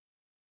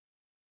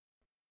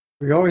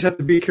We always have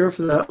to be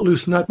careful of that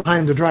loose nut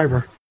behind the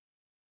driver.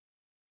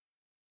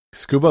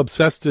 Scuba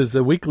Obsessed is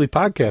a weekly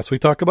podcast. We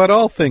talk about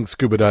all things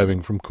scuba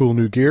diving, from cool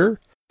new gear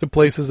to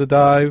places to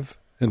dive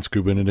and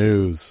scuba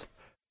news.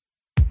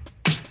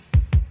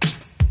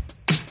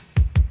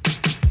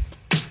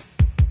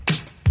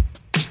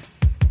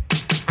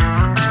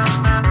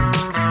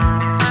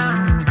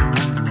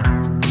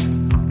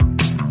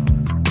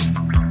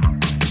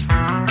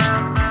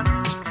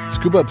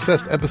 Scuba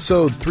Obsessed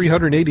episode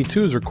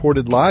 382 is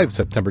recorded live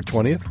September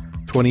 20th,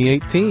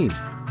 2018.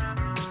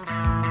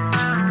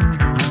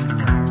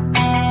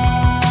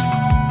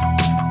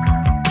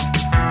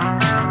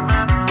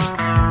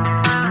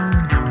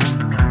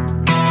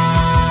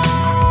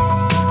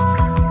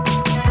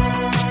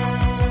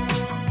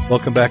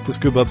 Welcome back to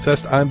Scuba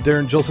Obsessed. I'm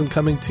Darren Gilson,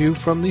 coming to you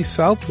from the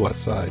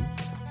southwest side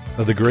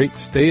of the great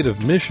state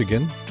of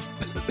Michigan,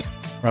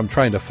 where I'm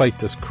trying to fight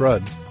this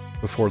crud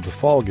before the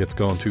fall gets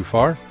going too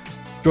far.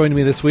 Joining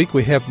me this week,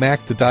 we have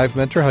Mac, the dive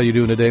mentor. How you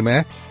doing today,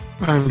 Mac?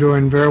 I'm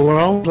doing very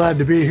well. Glad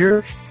to be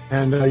here.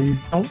 And you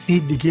don't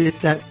need to get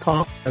that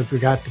cough as we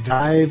got to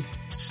dive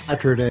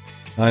Saturday.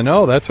 I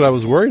know. That's what I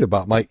was worried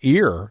about. My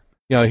ear.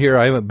 You know, here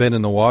I haven't been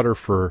in the water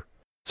for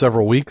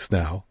several weeks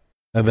now.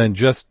 And then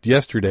just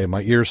yesterday,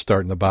 my ear's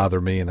starting to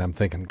bother me. And I'm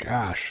thinking,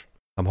 gosh,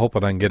 I'm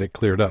hoping I can get it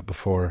cleared up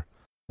before,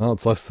 well,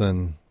 it's less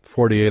than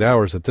 48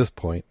 hours at this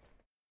point.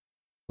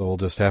 So we'll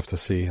just have to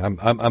see.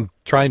 I'm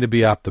trying to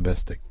be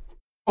optimistic.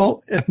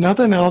 Well, if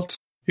nothing else,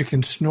 you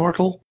can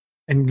snorkel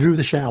and do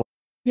the shallow.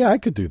 Yeah, I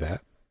could do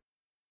that.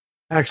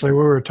 Actually, we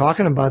were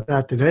talking about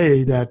that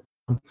today, that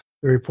the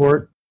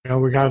report,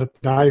 we got at the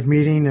dive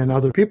meeting and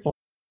other people,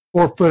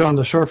 4 foot on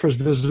the surface,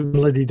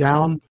 visibility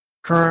down,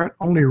 current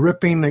only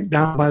ripping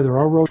down by the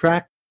railroad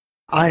track.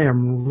 I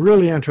am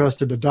really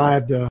interested to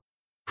dive the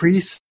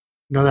Priest,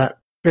 that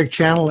big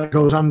channel that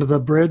goes under the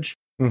bridge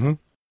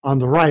on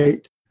the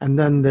right, and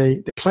then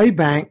the clay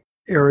bank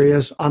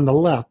areas on the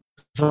left.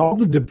 So all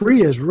the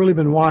debris has really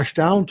been washed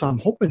down, so I'm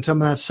hoping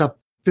some of that stuff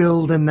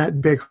filled in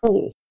that big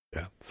hole.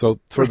 Yeah.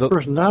 So for the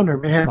person down there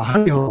may have a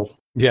honey hole.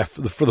 Yeah,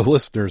 for the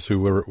listeners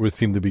who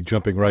seem to be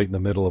jumping right in the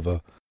middle of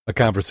a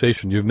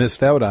conversation you've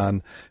missed out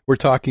on, we're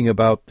talking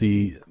about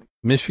the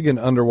Michigan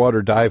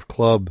Underwater Dive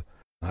Club.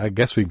 I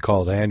guess we can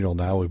call it annual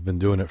now. We've been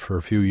doing it for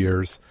a few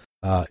years.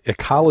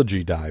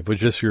 Ecology Dive,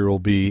 which this year will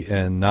be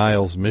in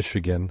Niles,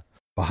 Michigan,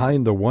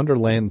 behind the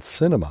Wonderland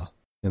Cinema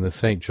in the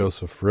St.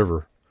 Joseph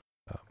River.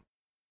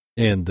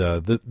 And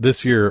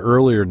this year,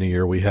 earlier in the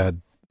year, we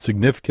had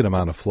significant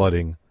amount of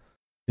flooding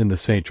in the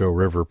St. Joe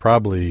River.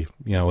 Probably,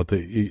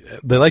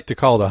 they like to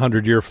call it a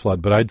 100-year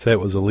flood, but I'd say it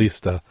was at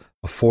least a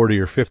 40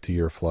 or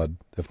 50-year flood,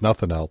 if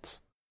nothing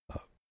else.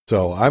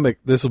 So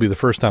this will be the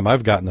first time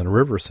I've gotten in a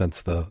river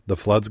since the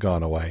flood's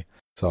gone away.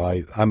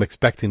 So I'm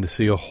expecting to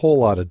see a whole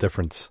lot of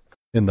difference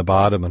in the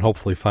bottom and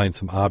hopefully find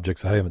some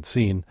objects I haven't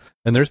seen.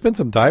 And there's been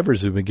some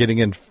divers who've been getting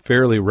in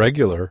fairly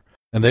regular,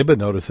 and they've been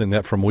noticing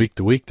that from week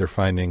to week they're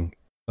finding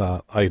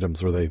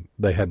items where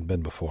they hadn't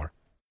been before.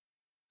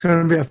 It's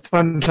going to be a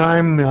fun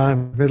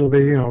time. It'll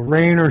be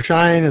rain or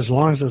shine, as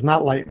long as it's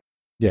not lightning.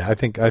 Yeah, I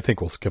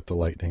think we'll skip the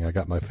lightning. I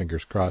got my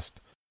fingers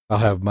crossed. I'll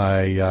have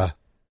my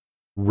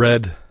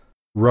red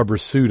rubber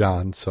suit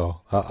on,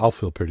 so I'll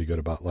feel pretty good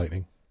about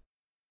lightning.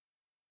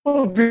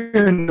 Well, if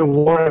you're in the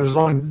water, as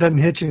long as it doesn't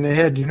hit you in the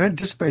head, it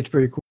dissipates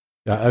pretty cool.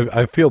 Yeah,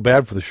 I feel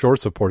bad for the shore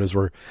support as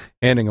we're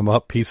handing them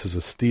up pieces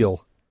of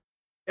steel.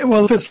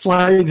 Well, if it's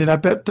sliding, I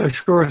bet the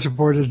shore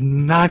support is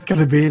not going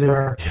to be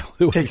there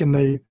taking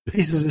the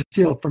pieces of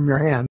steel from your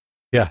hand.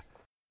 Yeah.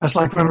 That's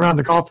like running around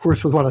the golf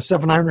course with, a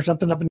 7-iron or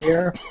something up in the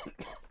air?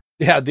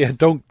 Yeah,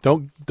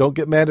 don't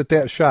get mad at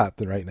that shot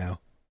right now.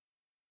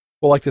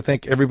 We'd like to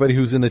thank everybody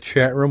who's in the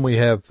chat room. We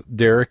have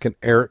Derek and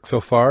Eric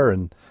so far,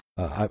 and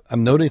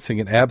I'm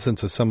noticing an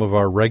absence of some of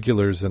our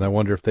regulars, and I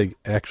wonder if they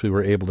actually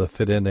were able to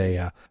fit in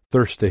a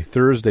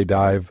Thursday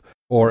dive,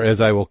 or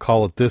as I will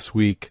call it this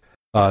week,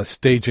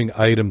 staging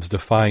items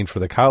defined for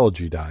the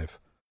ecology dive.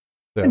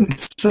 So, I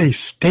didn't say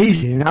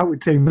staging. I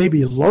would say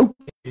maybe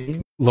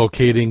locating.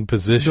 Locating,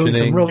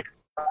 positioning.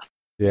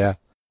 Yeah.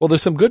 Well,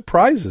 there's some good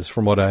prizes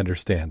from what I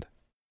understand.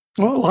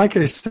 Well, like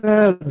I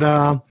said,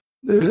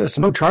 it's a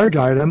no charge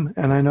item,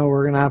 and I know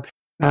we're going to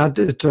have,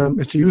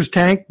 it's a used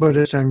tank, but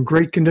it's in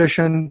great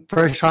condition,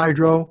 fresh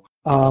hydro,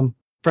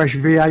 fresh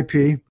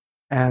VIP,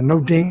 and no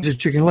dings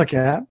that you can look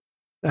at.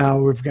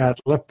 We've got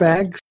lift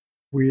bags.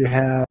 We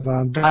have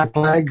dive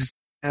flags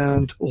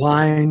and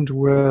lined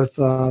with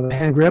the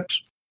hand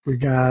grips. We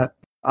got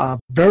a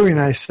very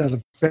nice set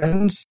of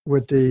fins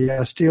with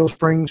the steel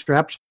spring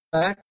straps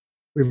back.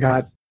 We've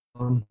got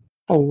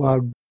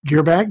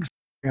gear bags.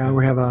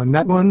 We have a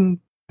net one,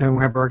 and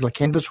we have a regular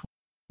canvas.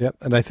 Yep,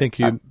 and I think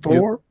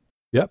four.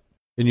 Yep,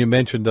 and you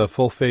mentioned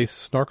full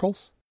face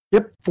snorkels.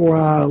 Yep, for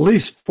at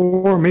least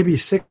 4, maybe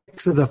 6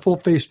 of the full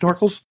face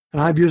snorkels, and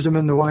I've used them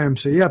in the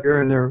YMCA up here,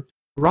 and they're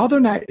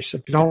rather nice.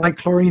 If you don't like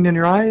chlorine in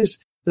your eyes,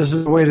 this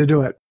is the way to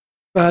do it.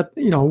 But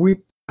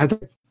I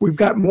think we've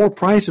got more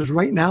prices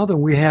right now than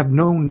we have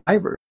known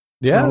divers.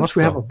 Yeah, unless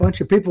we have a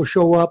bunch of people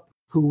show up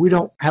who we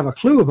don't have a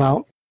clue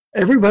about.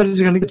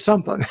 everybody's going to get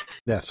something.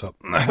 Yeah, so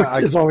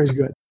It's always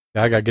good.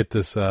 I got to get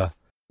this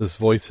this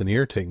voice and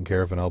ear taken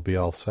care of, and I'll be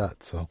all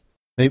set. So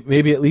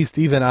maybe at least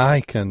even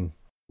I can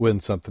win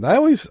something. I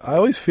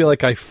always feel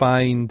like I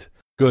find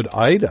good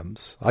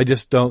items. I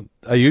just don't.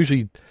 I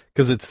usually,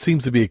 because it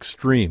seems to be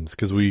extremes,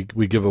 because we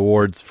give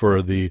awards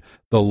for the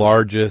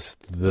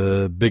largest,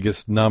 the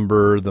biggest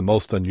number, the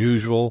most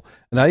unusual,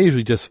 and I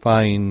usually just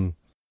find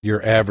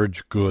your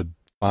average good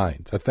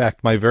finds. In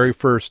fact, my very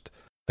first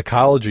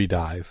ecology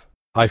dive,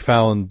 I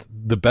found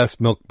the best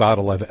milk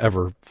bottle I've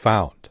ever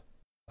found.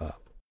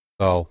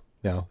 So,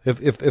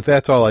 if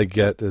that's all I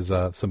get is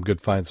some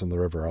good finds from the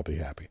river, I'll be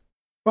happy.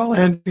 Well,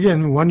 and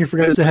again, one you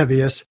forget is the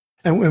heaviest.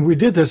 And when we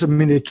did this, I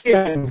mean, the key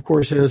item, of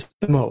course, is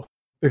the mow,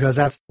 because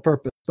that's the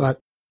purpose. But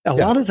a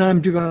lot of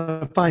times you're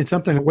going to find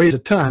something that weighs a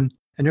ton,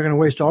 and you're going to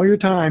waste all your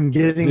time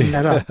getting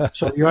that up.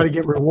 So you ought to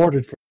get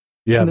rewarded for it.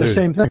 Yeah, and the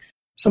same thing.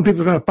 Some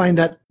people are going to find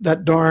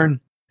that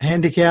darn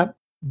handicap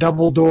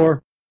double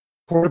door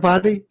porta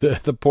potty.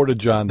 The porta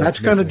john. That's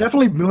going to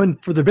definitely be one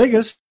for the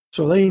biggest.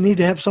 So they need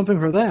to have something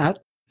for that.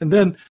 And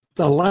then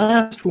the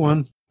last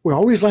one, we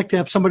always like to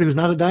have somebody who's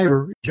not a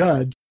diver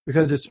judge,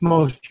 because it's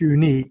most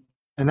unique.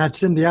 And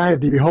that's in the eye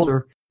of the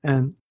beholder.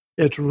 And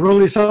it's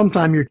really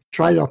sometimes you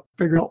try to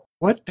figure out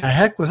what the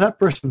heck was that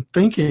person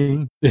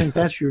thinking. I think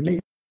that's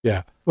unique.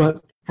 Yeah.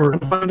 But we're going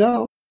to find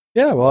out.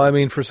 Yeah, well, I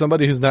mean, for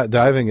somebody who's not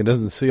diving and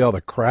doesn't see all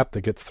the crap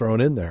that gets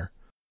thrown in there,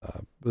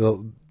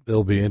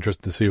 it'll be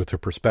interesting to see what their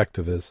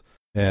perspective is.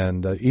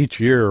 And each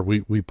year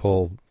we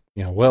pull,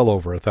 well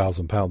over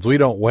 1,000 pounds. We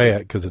don't weigh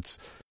it because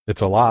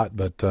it's a lot,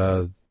 but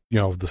the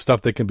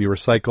stuff that can be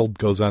recycled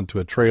goes onto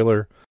a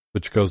trailer,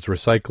 which goes to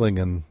recycling,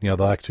 and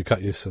they'll actually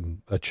cut you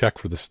a check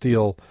for the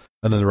steel,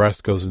 and then the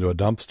rest goes into a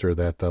dumpster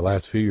that the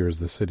last few years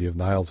the city of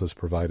Niles has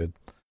provided.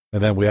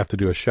 And then we have to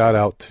do a shout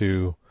out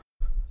to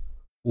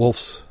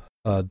Wolf's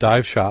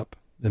Dive Shop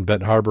in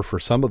Benton Harbor for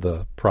some of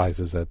the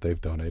prizes that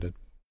they've donated.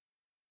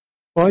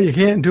 Well, you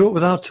can't do it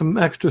without some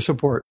extra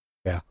support.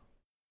 Yeah.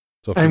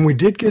 So we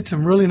did get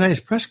some really nice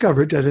press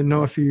coverage. I didn't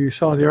know if you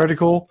saw the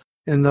article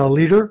in the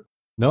Leader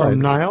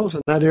from Niles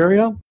in that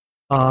area.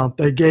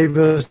 They gave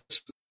us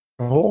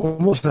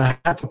almost a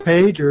half a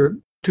page or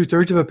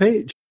 2/3 of a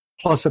page,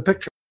 plus a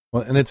picture.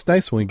 Well, and it's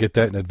nice when we get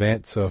that in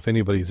advance, so if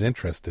anybody's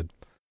interested,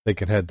 they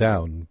can head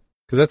down.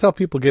 Because that's how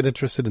people get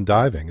interested in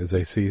diving, is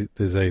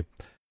they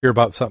hear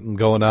about something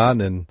going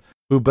on, and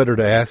who better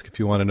to ask if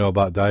you want to know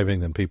about diving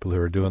than people who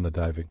are doing the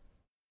diving.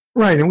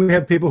 Right, and we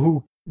have people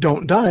who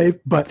don't dive,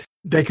 but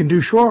they can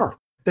do shore.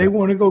 They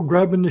want to go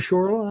grubbing the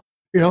shoreline,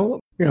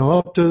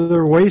 up to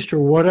their waist or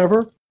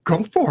whatever.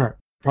 Go for it.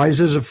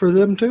 Prizes are for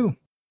them too.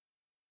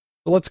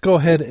 So let's go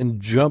ahead and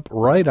jump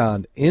right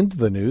on into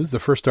the news. The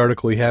first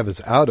article we have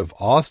is out of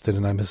Austin,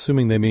 and I'm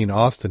assuming they mean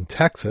Austin,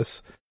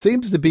 Texas.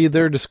 Seems to be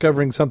they're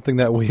discovering something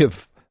that we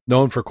have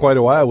known for quite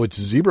a while, which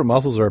zebra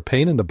mussels are a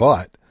pain in the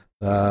butt.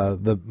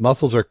 The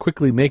mussels are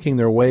quickly making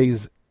their way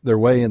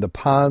into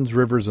ponds,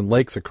 rivers, and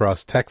lakes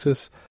across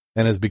Texas,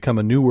 and has become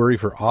a new worry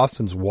for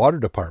Austin's water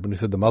department, who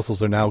said the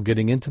mussels are now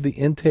getting into the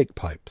intake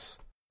pipes.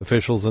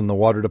 Officials in the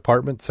water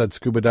department said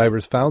scuba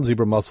divers found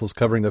zebra mussels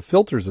covering the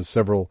filters of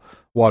several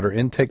water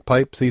intake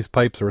pipes. These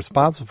pipes are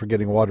responsible for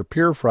getting water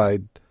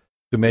purified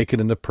to make it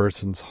into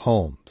persons'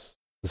 homes.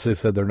 They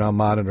said they're now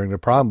monitoring the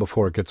problem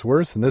before it gets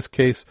worse. In this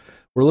case,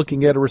 we're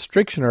looking at a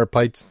restriction on our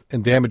pipes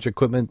and damaged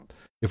equipment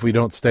if we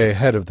don't stay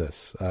ahead of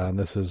this.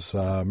 This is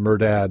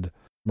Murdad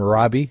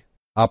Marabi,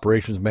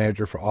 operations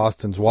manager for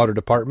Austin's water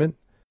department.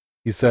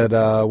 He said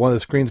one of the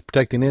screens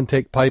protecting the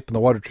intake pipe in the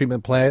water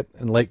treatment plant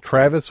in Lake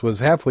Travis was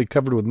halfway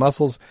covered with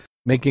mussels,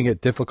 making it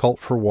difficult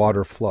for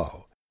water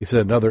flow. He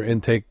said another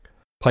intake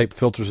pipe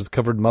filters was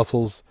covered in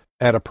mussels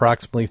at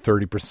approximately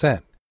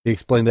 30%. He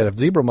explained that if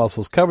zebra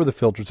mussels cover the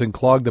filters and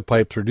clog the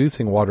pipes,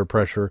 reducing water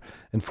pressure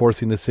and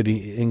forcing the city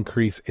to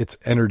increase its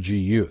energy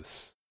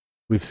use.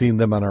 We've seen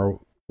them on our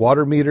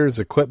water meters,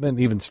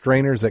 equipment, even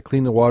strainers that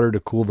clean the water to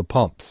cool the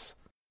pumps.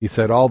 He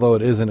said, although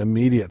it is an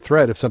immediate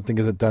threat, if something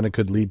isn't done, it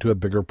could lead to a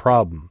bigger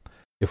problem.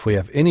 If we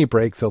have any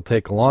breaks, they'll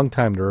take a long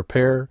time to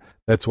repair.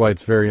 That's why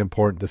it's very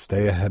important to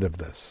stay ahead of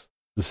this.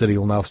 The city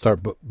will now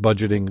start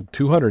budgeting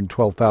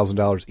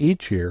 $212,000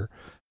 each year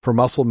for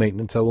mussel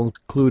maintenance that will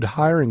include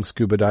hiring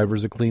scuba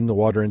divers to clean the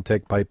water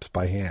intake pipes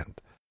by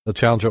hand. The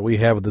challenge that we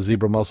have with the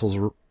zebra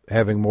mussels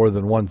having more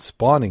than one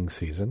spawning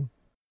season,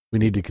 we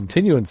need to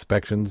continue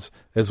inspections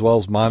as well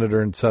as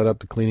monitor and set up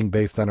the cleaning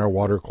based on our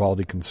water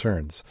quality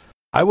concerns.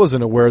 I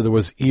wasn't aware there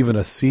was even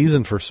a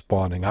season for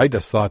spawning. I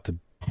just thought the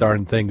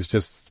darn things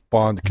just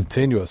spawned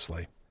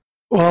continuously.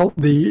 Well,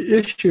 the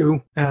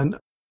issue, and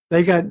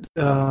they got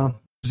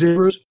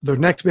zebras, their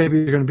next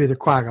baby is going to be the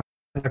quagga.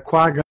 And the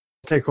quagga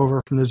will take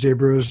over from the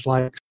zebras.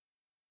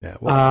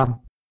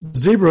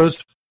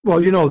 Zebras,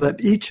 well, you know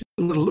that each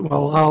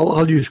little,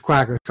 I'll use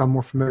quagga because I'm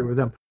more familiar with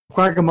them.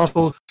 Quagga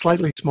mussel,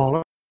 slightly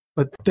smaller,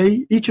 but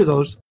each of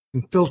those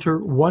can filter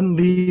 1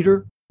 liter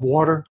of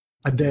water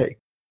a day.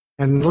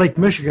 And Lake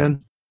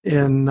Michigan,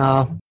 in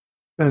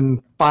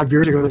 5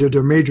 years ago, they did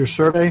their major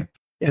survey.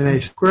 In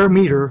a square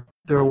meter,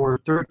 there were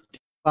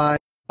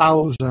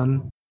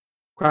 35,000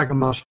 Quagga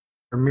mussel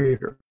per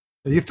meter.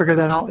 So you figure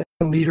that out,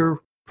 1 liter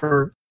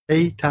per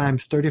day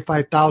times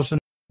 35,000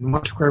 in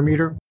 1 square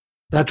meter.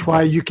 That's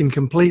why you can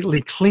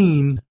completely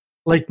clean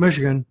Lake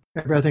Michigan.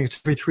 I think it's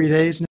every 3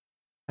 days.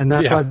 And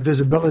that's why the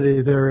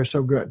visibility there is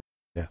so good.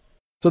 Yeah.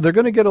 So they're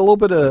going to get a little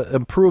bit of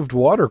improved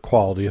water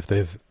quality if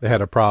they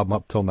had a problem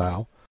up till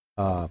now.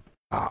 It's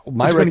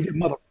going to get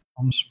mother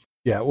problems.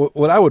 Yeah.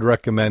 What I would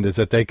recommend is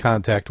that they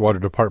contact water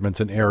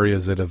departments in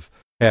areas that have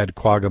had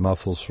quagga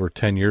mussels for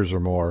 10 years or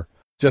more,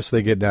 just so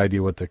they get an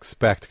idea what to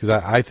expect. Because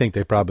I think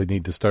they probably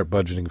need to start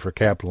budgeting for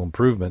capital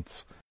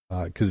improvements,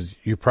 because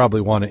you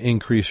probably want to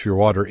increase your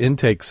water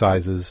intake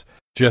sizes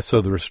just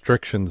so the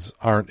restrictions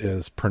aren't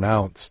as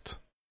pronounced.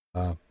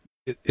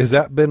 Has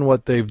that been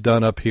what they've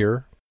done up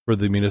here for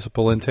the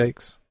municipal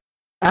intakes?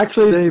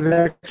 Actually, they've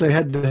had to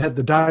have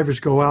the divers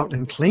go out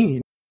and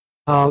clean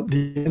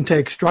the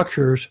intake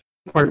structures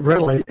quite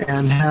readily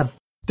and have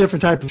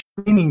different types of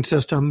screening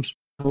systems,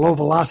 low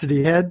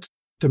velocity heads,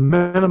 to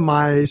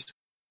minimize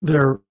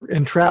their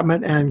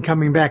entrapment and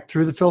coming back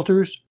through the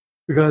filters.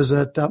 Because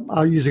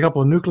I'll use a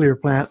couple of nuclear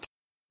plants.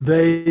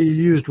 They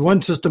used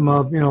one system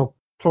of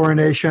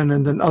chlorination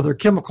and then other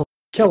chemicals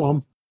to kill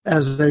them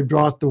as they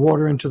brought the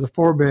water into the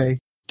forebay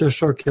to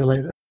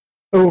circulate it.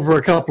 Over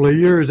a couple of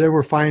years, they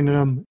were finding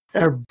them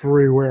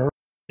everywhere,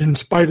 in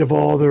spite of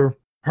all their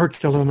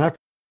Herculean effort.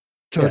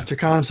 So it's a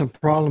constant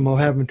problem of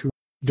having to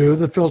do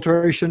the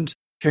filtrations,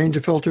 change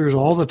the filters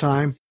all the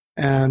time,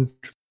 and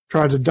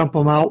try to dump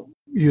them out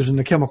using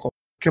the chemical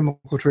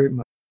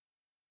treatment.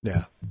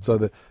 Yeah.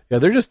 So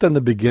they're just in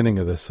the beginning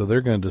of this, so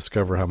they're going to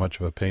discover how much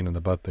of a pain in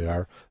the butt they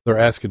are. They're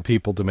asking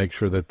people to make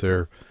sure that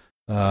they're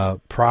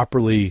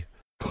properly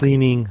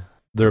cleaning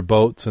their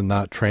boats and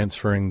not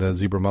transferring the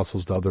zebra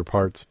mussels to other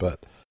parts.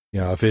 But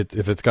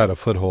if it's got a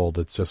foothold,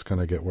 it's just going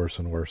to get worse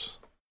and worse.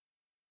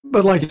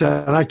 But like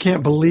that, I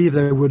can't believe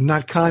they would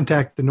not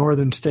contact the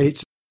northern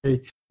states and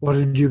say, "What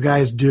did you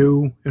guys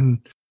do?" And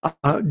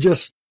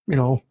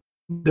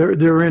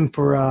they're in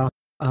for a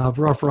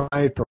rough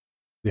ride.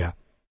 Yeah.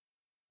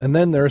 And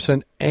then there's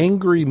an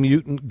angry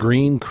mutant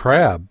green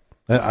crab.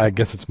 I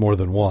guess it's more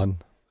than one.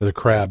 The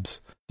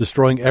crabs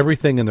destroying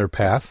everything in their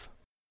path.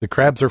 The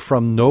crabs are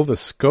from Nova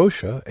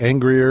Scotia,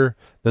 angrier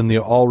than the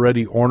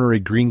already ornery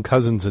green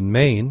cousins in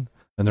Maine,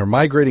 and they're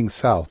migrating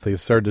south. They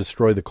have started to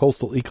destroy the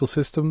coastal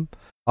ecosystem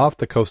off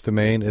the coast of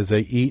Maine as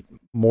they eat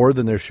more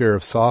than their share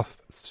of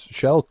soft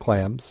shell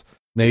clams,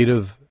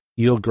 native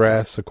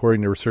eelgrass,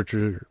 according to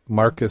researcher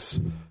Marcus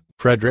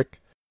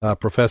Frederick,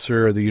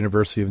 professor at the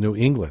University of New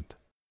England.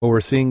 What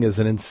we're seeing is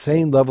an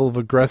insane level of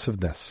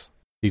aggressiveness,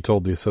 he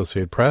told the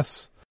Associated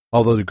Press.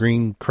 Although the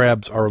green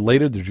crabs are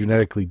related, they're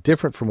genetically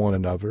different from one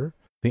another.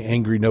 The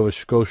angry Nova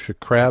Scotia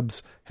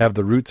crabs have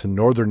the roots in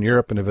northern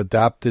Europe and have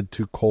adapted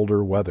to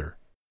colder weather,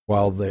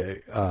 while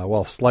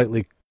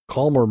slightly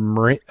calmer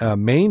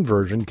Maine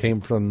version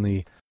came from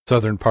the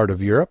southern part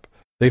of Europe.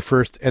 They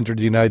first entered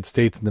the United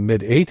States in the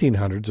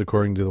mid-1800s,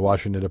 according to the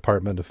Washington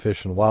Department of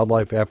Fish and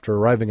Wildlife. After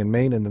arriving in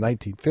Maine in the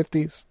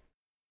 1950s,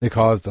 they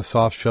caused a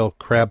soft-shell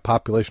crab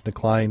population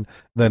decline,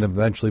 then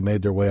eventually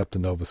made their way up to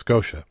Nova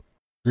Scotia.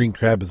 Green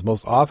crab is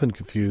most often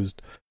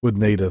confused with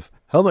native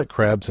helmet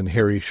crabs and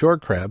hairy shore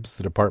crabs,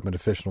 the Department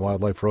of Fish and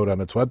Wildlife wrote on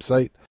its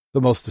website.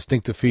 The most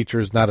distinctive feature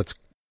is not its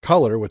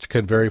color, which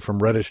can vary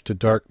from reddish to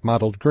dark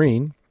mottled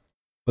green,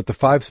 but the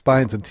 5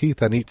 spines and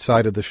teeth on each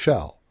side of the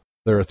shell.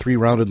 There are 3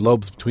 rounded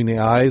lobes between the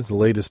eyes, the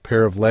latest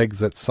pair of legs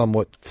that's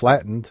somewhat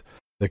flattened.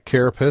 The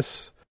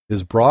carapace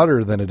is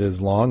broader than it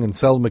is long and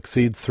seldom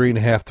exceeds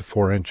 3.5 to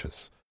 4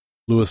 inches.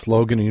 Lewis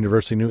Logan, a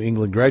University of New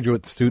England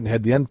graduate student,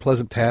 had the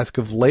unpleasant task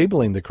of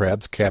labeling the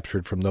crabs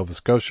captured from Nova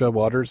Scotia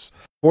waters.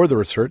 For the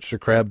research, the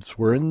crabs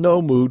were in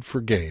no mood for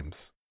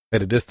games.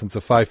 At a distance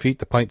of 5 feet,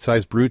 the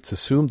pint-sized brutes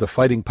assumed a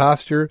fighting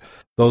posture.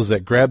 Those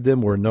that grabbed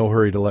them were in no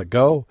hurry to let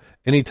go.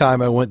 Any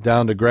time I went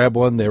down to grab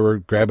one, they were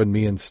grabbing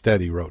me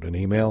instead, he wrote in an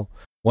email.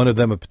 One of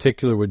them in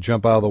particular would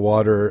jump out of the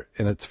water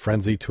in its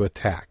frenzy to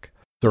attack.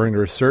 During the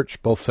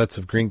research, both sets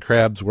of green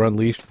crabs were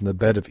unleashed from the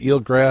bed of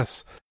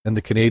eelgrass, and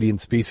the Canadian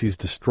species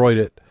destroyed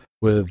it,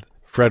 with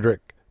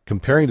Frederick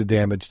comparing the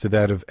damage to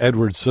that of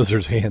Edward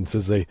Scissorhands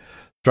as they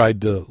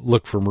tried to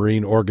look for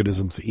marine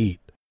organisms to eat.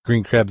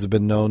 Green crabs have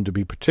been known to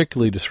be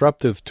particularly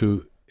disruptive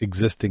to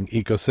existing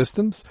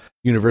ecosystems.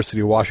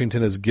 University of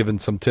Washington has given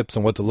some tips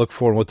on what to look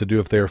for and what to do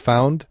if they are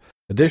found.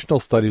 Additional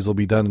studies will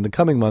be done in the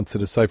coming months to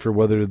decipher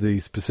whether the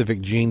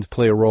specific genes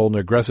play a role in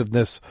their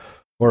aggressiveness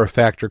or a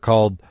factor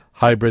called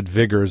hybrid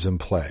vigor is in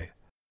play.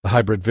 The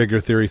hybrid vigor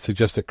theory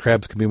suggests that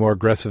crabs can be more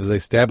aggressive as they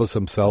establish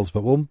themselves,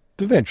 but will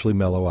eventually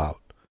mellow out.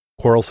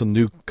 Quarrelsome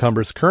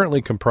newcomers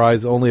currently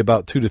comprise only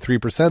about 2 to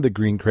 3% of the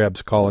green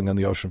crabs calling on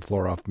the ocean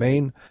floor off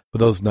Maine, but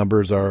those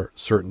numbers are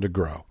certain to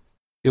grow.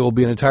 It will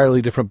be an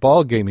entirely different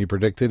ball game, he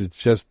predicted.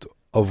 It's just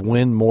of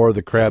when more of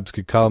the crabs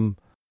could come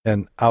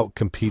and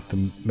outcompete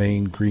the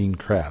Maine green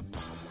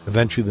crabs.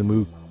 Eventually,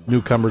 the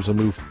newcomers will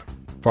move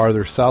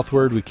farther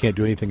southward. We can't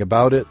do anything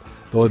about it.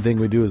 The only thing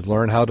we do is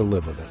learn how to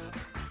live with it.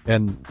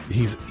 And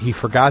he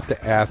forgot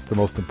to ask the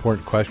most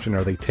important question,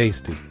 are they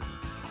tasty?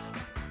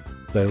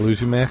 Did I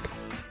lose you, Mac?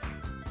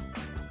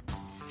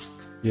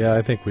 Yeah,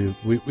 I think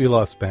we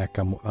lost Mac.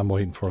 I'm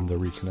waiting for him to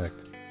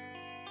reconnect.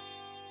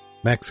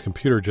 Mac's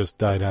computer just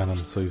died on him,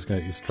 so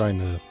he's trying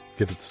to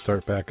get it to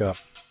start back up.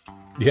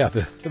 Yeah,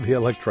 the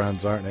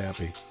electrons aren't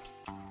happy.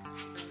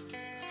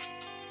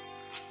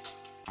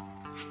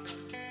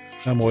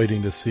 I'm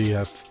waiting to see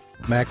if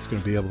Mac's going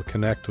to be able to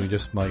connect. We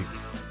just might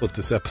flip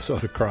this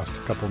episode across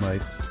a couple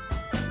nights.